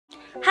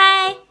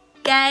Hi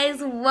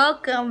guys,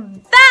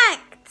 welcome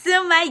back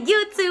to my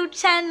YouTube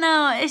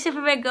channel. It's your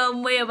favorite girl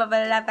Moyo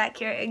Babalola back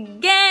here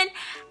again.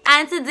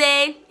 And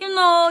today, you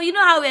know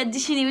how we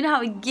audition it, you know how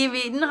we give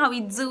it, you know how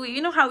we do it,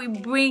 you know how we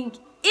bring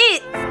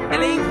it.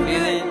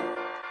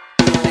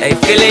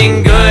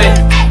 Feeling good,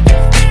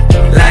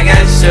 like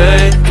I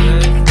should.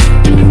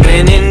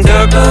 When in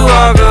dark,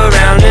 walk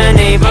around the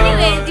neighborhood.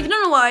 Anyways, if you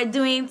don't know what we're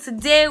doing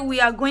today, we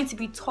are going to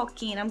be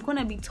talking. I'm going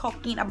to be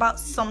talking about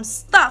some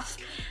stuff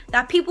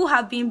that people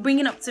have been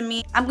bringing up to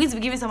me. I'm going to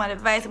be giving some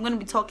advice. I'm going to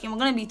be talking. We're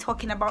going to be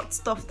talking about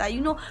stuff that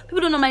people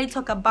don't normally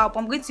talk about,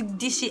 but I'm going to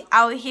dish it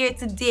out here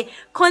today.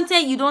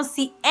 Content you don't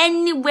see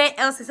anywhere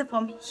else except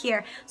from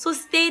here. So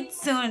stay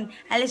tuned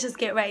and let's just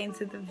get right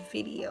into the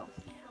video.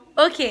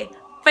 Okay,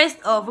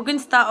 first off, we're going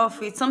to start off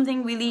with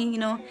something really,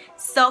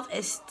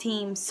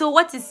 self-esteem. So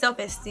what is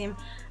self-esteem?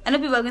 I know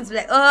people are going to be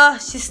like, oh,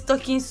 she's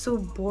talking so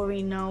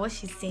boring now, what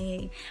she's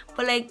saying.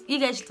 But like, you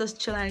guys should just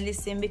chill and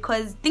listen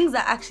because things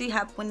are actually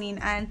happening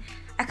and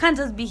I can't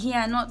just be here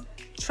and not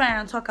try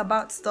and talk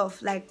about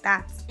stuff like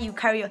that. You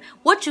carry on.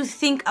 What you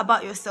think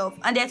about yourself.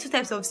 And there are two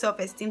types of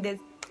self-esteem. There's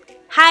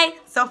high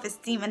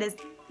self-esteem and there's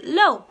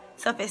low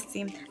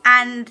self-esteem.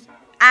 And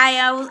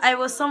I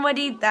was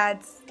somebody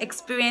that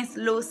experienced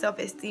low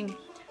self-esteem.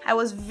 I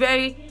was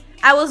very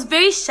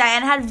shy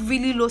and had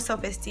really low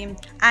self-esteem,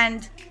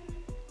 and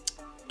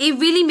it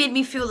really made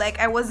me feel like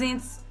I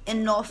wasn't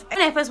enough.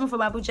 When I first moved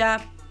from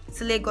Abuja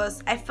to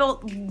Lagos, I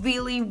felt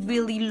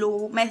really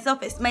low. My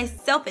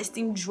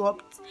self-esteem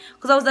dropped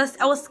because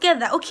I was scared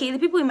that, okay, the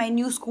people in my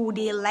new school, would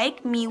they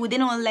like me? Would they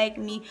not like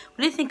me?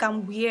 Would they think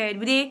I'm weird?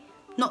 Would they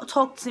not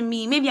talk to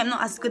me? Maybe I'm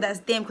not as good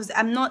as them because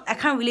I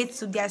can't relate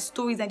to their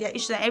stories and their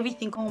issues and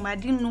everything. I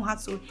didn't know how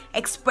to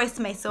express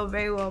myself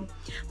very well.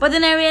 But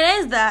then I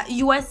realized that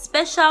you are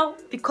special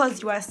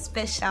because you are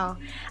special,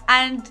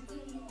 and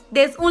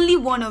there's only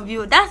one of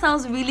you. That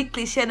sounds really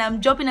cliche and I'm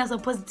jumping at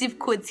some positive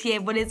quotes here,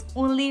 but there's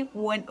only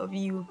one of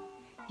you.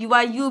 You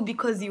are you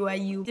because you are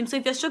you. So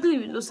if you're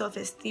struggling with low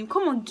self-esteem,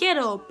 come on, get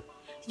up.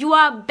 You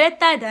are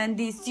better than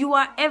this. You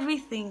are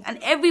everything, and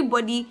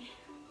everybody's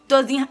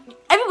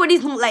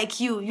not like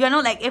you. You are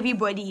not like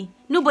everybody.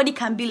 Nobody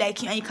can be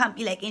like you and you can't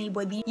be like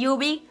anybody. You'll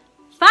be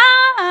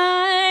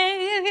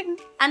fine.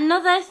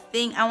 Another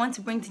thing I want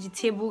to bring to the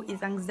table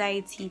is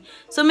anxiety.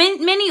 So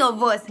many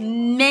of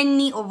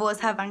us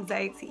have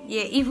anxiety.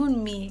 Yeah,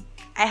 even me.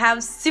 I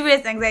have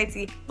serious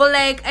anxiety. But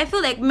like, I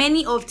feel like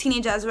many of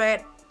teenagers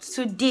right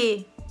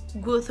today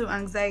go through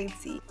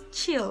anxiety.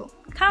 Chill,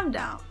 calm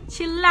down,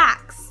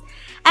 chillax.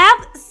 I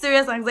have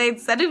serious anxiety,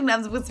 so I don't even know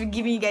I'm supposed to be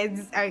giving you guys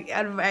this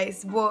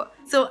advice, but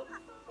so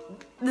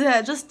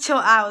just chill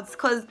out,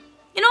 because at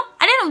the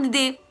end of the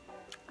day,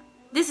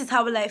 this is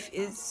how life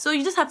is. So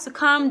you just have to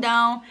calm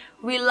down,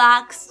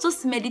 relax,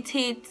 just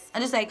meditate,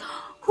 and just like,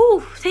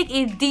 take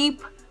a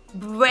deep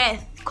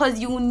breath, because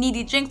you will need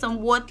it. Drink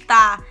some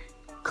water,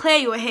 clear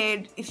your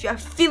head. If you are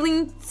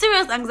feeling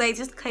serious anxiety,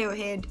 just clear your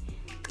head.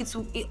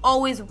 It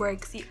always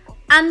works.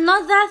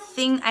 Another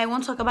thing I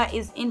want to talk about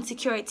is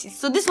insecurity.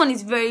 So this one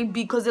is very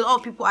big because a lot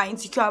of people are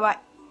insecure about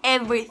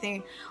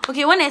everything.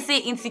 Okay, when I say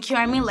insecure,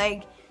 I mean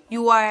like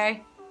you are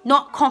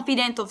not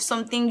confident of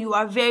something.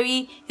 You're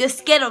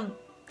scared of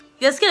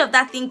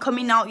that thing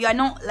coming out. You are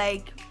not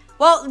like,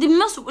 well,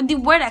 the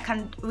word I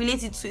can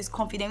relate it to is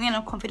confident. You're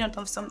not confident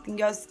of something.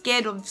 You're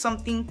scared of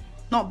something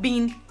not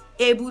being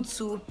able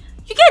to.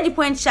 You get the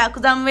point, Sha,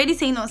 because I'm already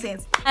saying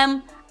nonsense.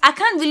 I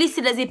can't really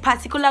say there's a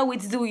particular way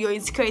to deal with your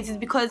insecurities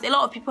because a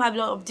lot of people have a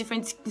lot of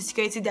different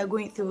insecurities they're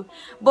going through.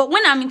 But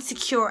when I'm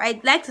insecure,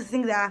 I like to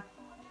think that,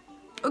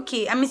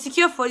 okay, I'm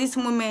insecure for this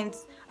moment.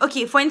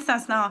 Okay, for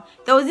instance, now,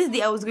 there was this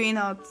day I was going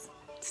out.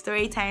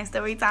 Story time.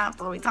 There was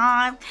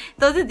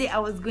this day I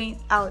was going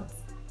out,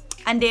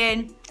 and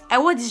then I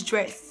wore this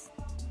dress.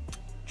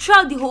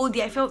 Throughout the whole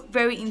day, I felt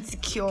very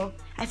insecure.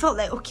 I felt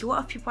like, okay,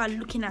 what if people are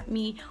looking at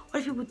me? What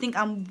if people think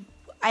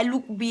I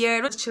look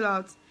weird? Let's chill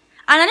out.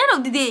 And at the end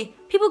of the day,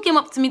 people came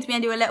up to meet me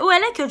and they were like, oh, I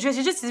like your dress.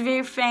 Your dress is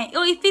very fine.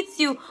 Oh, it fits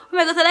you. Oh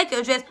my God, I like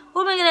your dress.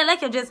 Oh my God, I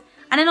like your dress.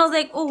 And then I was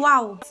like, oh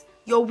wow,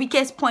 your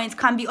weakest point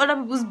can be other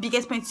people's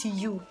biggest point to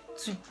you,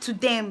 to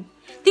them.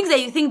 Things that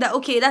you think that,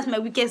 okay, that's my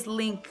weakest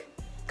link,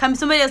 can be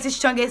somebody else's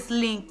strongest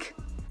link.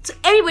 To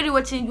everybody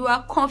watching, you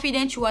are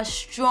confident, you are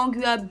strong,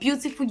 you are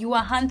beautiful, you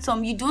are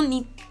handsome. You don't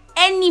need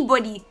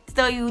anybody to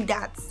tell you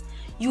that.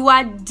 You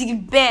are the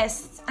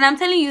best. And I'm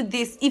telling you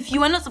this, if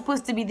you are not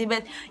supposed to be the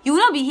best, you will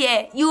not be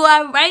here. You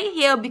are right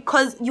here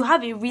because you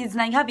have a reason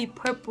and you have a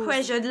purpose.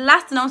 Pressure. The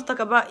last thing I want to talk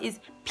about is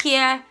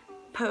peer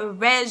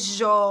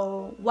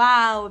pressure.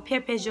 Wow, peer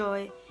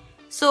pressure.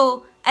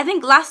 So I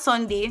think last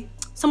Sunday,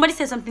 somebody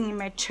said something in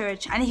my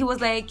church and he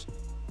was like,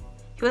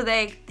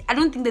 I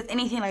don't think there's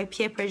anything like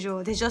peer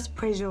pressure. There's just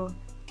pressure.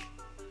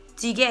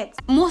 Do you get?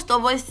 Most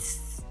of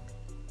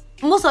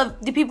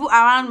the people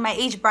around my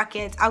age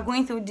bracket are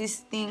going through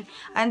this thing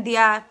and they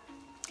are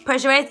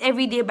pressurized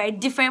every day by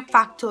different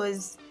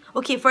factors.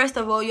 Okay, first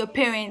of all, your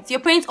parents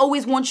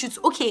always want you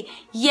to, okay,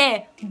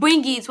 yeah,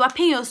 bring it, we're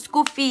paying your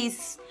school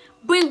fees,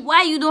 bring,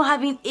 why you don't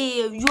having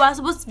A? You are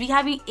supposed to be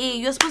having A.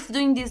 You're supposed to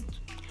doing this.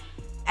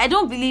 I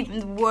don't believe in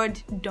the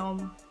word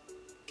dumb.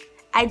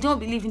 I don't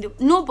believe in the,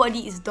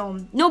 nobody is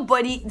dumb.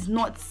 Nobody is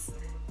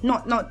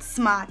not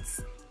smart.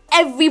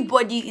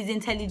 Everybody is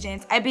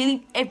intelligent. I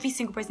believe every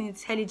single person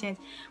is intelligent.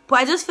 But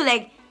I just feel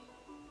like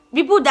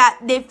people that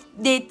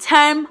they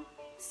term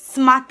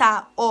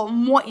smarter or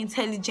more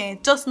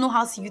intelligent just know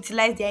how to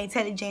utilize their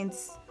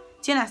intelligence.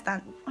 Do you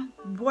understand?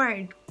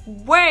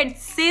 Word,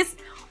 sis,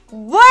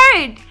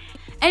 word.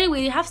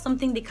 Anyway, they have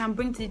something they can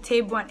bring to the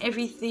table and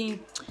everything.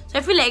 So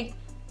I feel like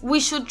we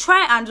should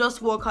try and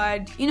just work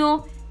hard. You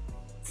know,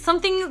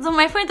 something. So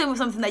my friend told me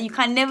something that you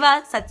can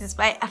never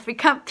satisfy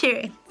African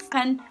parents.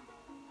 And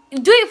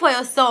do it for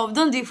yourself.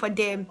 Don't do it for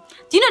them.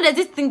 Do you know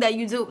there's this thing that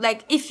you do?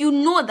 Like, if you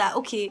know that,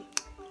 okay,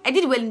 I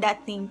did well in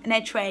that thing and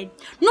I tried.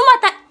 No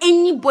matter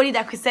anybody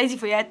that criticizes you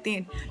for that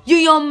thing,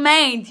 your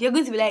mind, you're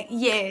going to be like,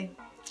 yeah,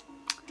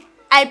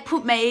 I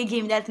put my A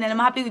game in that thing and I'm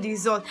happy with the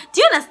result.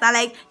 Do you understand?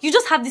 Like, you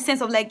just have this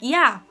sense of like,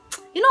 yeah,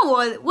 you know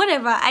what,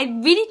 whatever,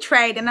 I really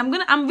tried and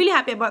I'm really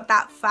happy about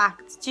that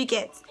fact. Do you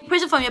get?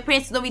 Pressure from your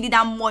parents is not really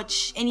that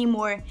much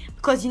anymore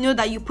because you know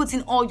that you put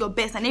in all your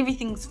best and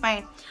everything's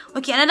fine.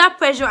 Okay, another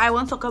pressure I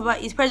want to talk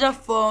about is pressure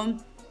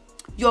from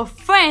your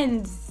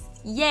friends.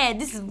 Yeah,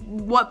 this is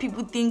what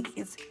people think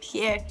is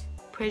peer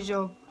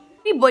pressure.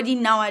 Everybody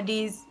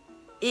nowadays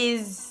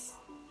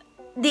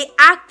they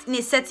act in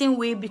a certain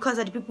way because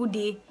of the people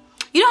they,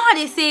 you know how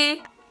they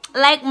say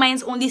like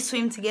minds only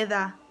swim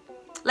together.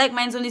 Like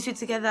minds only swim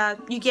together,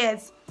 you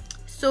get?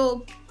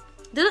 So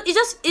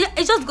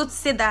it's just good to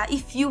say that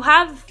if you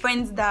have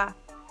friends that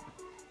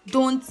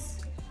don't,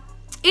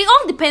 it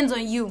all depends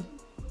on you.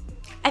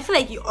 I feel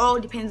like it all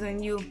depends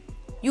on you.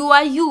 You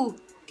are you.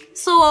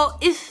 So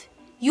if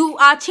you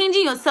are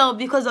changing yourself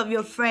because of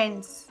your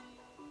friends,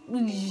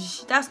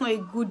 that's not a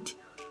good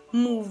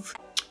move.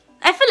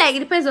 I feel like it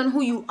depends on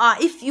who you are.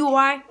 If you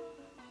are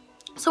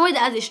someone that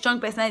has a strong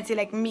personality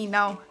like me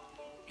now,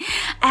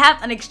 I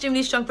have an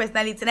extremely strong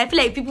personality and I feel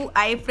like people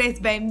are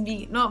influenced by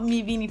me, not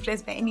me being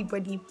influenced by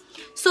anybody.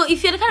 So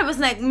if you're the kind of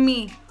person like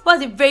me who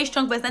has a very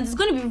strong personality, it's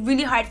going to be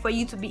really hard for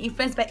you to be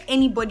influenced by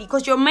anybody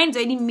because your mind's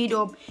already made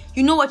up.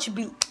 You know what you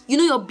be, you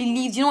know your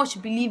beliefs, you know what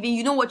you believe in,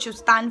 you know what you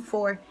stand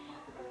for,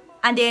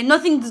 and then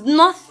nothing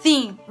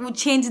will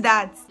change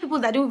that. People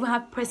that don't even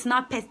have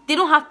they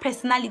don't have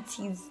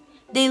personalities.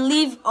 They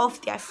live off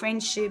their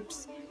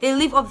friendships. They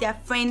live off their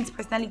friends'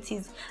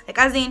 personalities. Like,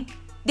 as in,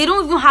 they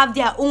don't even have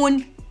their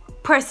own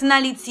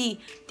personality.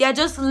 They are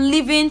just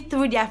living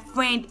through their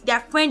friend.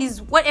 Their friend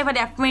is whatever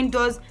their friend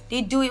does,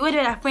 they do it.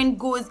 Wherever their friend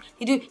goes,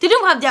 they do it. They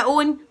don't have their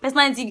own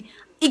personality.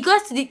 It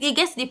gets to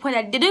the point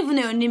that they don't even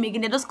know your name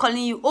again. They're just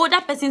calling you, oh,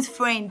 that person's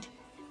friend.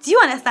 Do you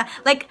understand?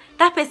 Like,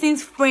 that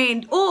person's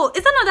friend. Oh,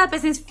 is that not that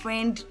person's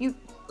friend? You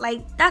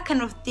like that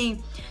kind of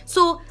thing.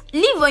 So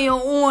live on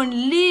your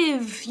own.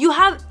 Live. You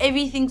have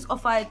everything to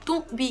offer.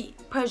 Don't be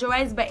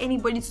pressurized by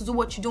anybody to do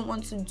what you don't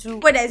want to do.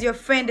 Whether it's your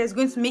friend that's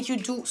going to make you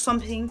do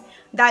something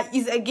that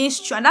is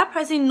against you, and that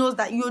person knows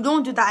that you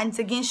don't do that and it's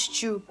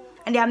against you,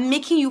 and they are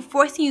making you,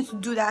 forcing you to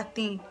do that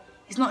thing,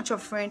 it's not your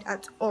friend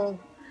at all.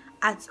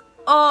 At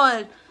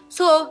all.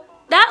 So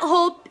that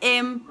whole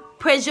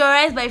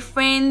pressurized by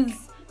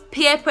friends,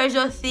 peer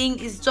pressure thing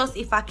is just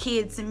a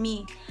facade to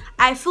me.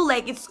 I feel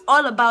like it's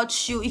all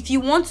about you. If you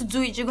want to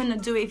do it, you're gonna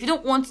do it. If you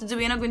don't want to do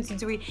it, you're not going to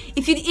do it.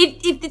 If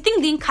the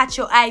thing didn't catch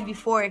your eye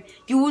before,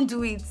 you won't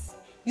do it.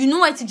 You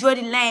know where to draw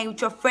the line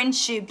with your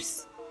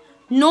friendships.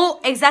 Know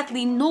where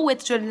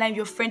to draw the line with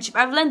your friendship.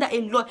 I've learned that a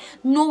lot.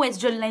 Know where to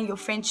draw the line with your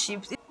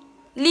friendships.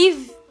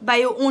 Live by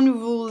your own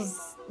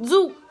rules.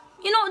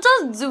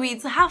 Just do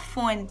it. Have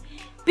fun.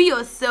 Be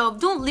yourself.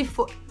 Don't live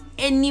for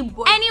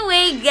anybody.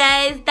 Anyway,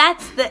 guys,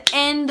 that's the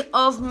end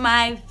of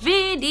my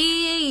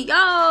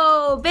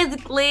video.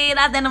 Basically,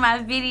 that's the end of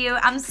my video.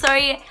 I'm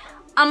sorry.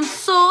 I'm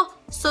so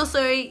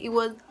sorry. It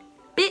was a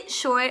bit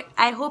short.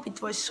 I hope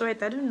it was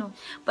short. I don't know,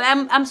 but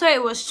I'm sorry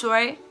it was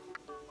short.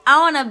 I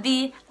want to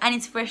be an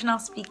inspirational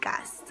speaker,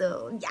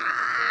 so yes.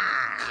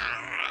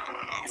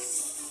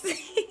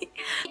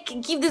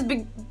 Give this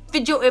big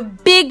video a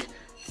big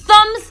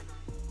thumbs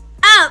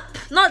up,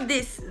 not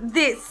this,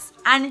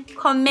 and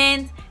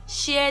comment,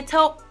 share,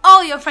 tell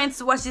all your friends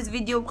to watch this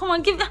video. Come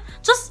on, and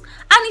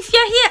if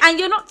you're here and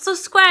you're not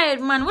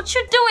subscribed, man, what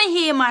you doing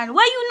here, man?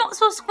 Why you not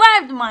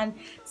subscribed, man?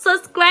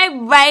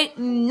 Subscribe right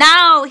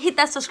now. Hit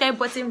that subscribe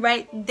button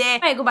right there.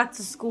 When I go back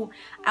to school,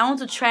 I want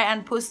to try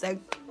and post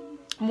like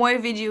more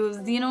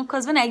videos,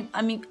 because when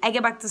I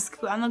get back to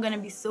school, I'm not gonna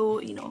be so,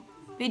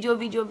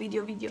 video.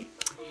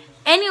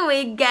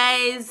 Anyway,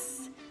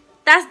 guys,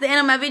 that's the end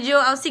of my video.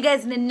 I'll see you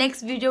guys in the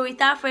next video.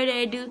 Without further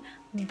ado,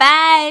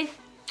 bye.